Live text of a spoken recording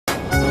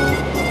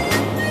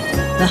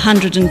The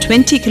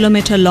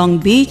 120-kilometer long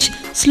beach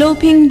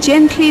sloping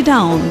gently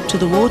down to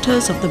the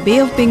waters of the Bay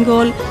of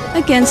Bengal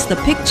against the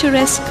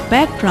picturesque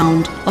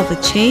background of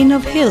a chain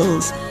of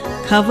hills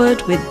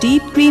covered with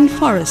deep green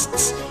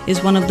forests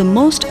is one of the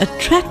most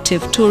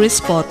attractive tourist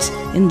spots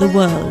in the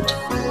world.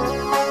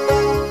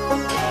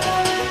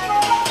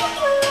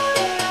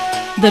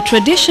 The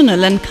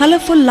traditional and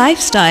colorful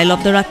lifestyle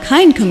of the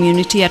Rakhine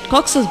community at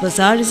Cox's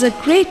Bazar is a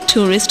great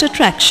tourist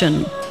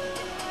attraction.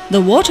 The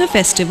water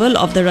festival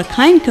of the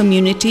Rakhine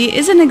community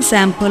is an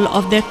example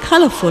of their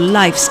colorful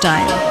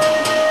lifestyle.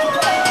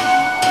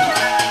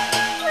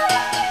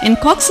 In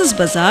Cox's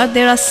Bazar,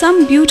 there are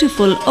some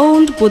beautiful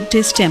old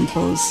Buddhist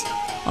temples.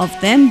 Of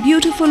them,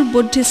 beautiful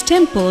Buddhist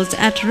temples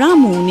at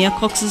Ramu near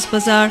Cox's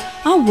Bazar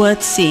are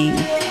worth seeing.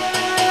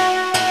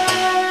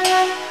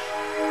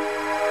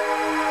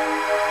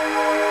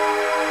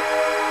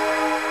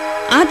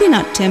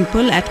 Adinath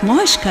Temple at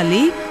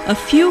Moheshkhali, a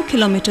few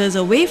kilometers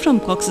away from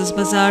Cox's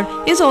Bazar,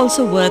 is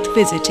also worth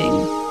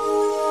visiting.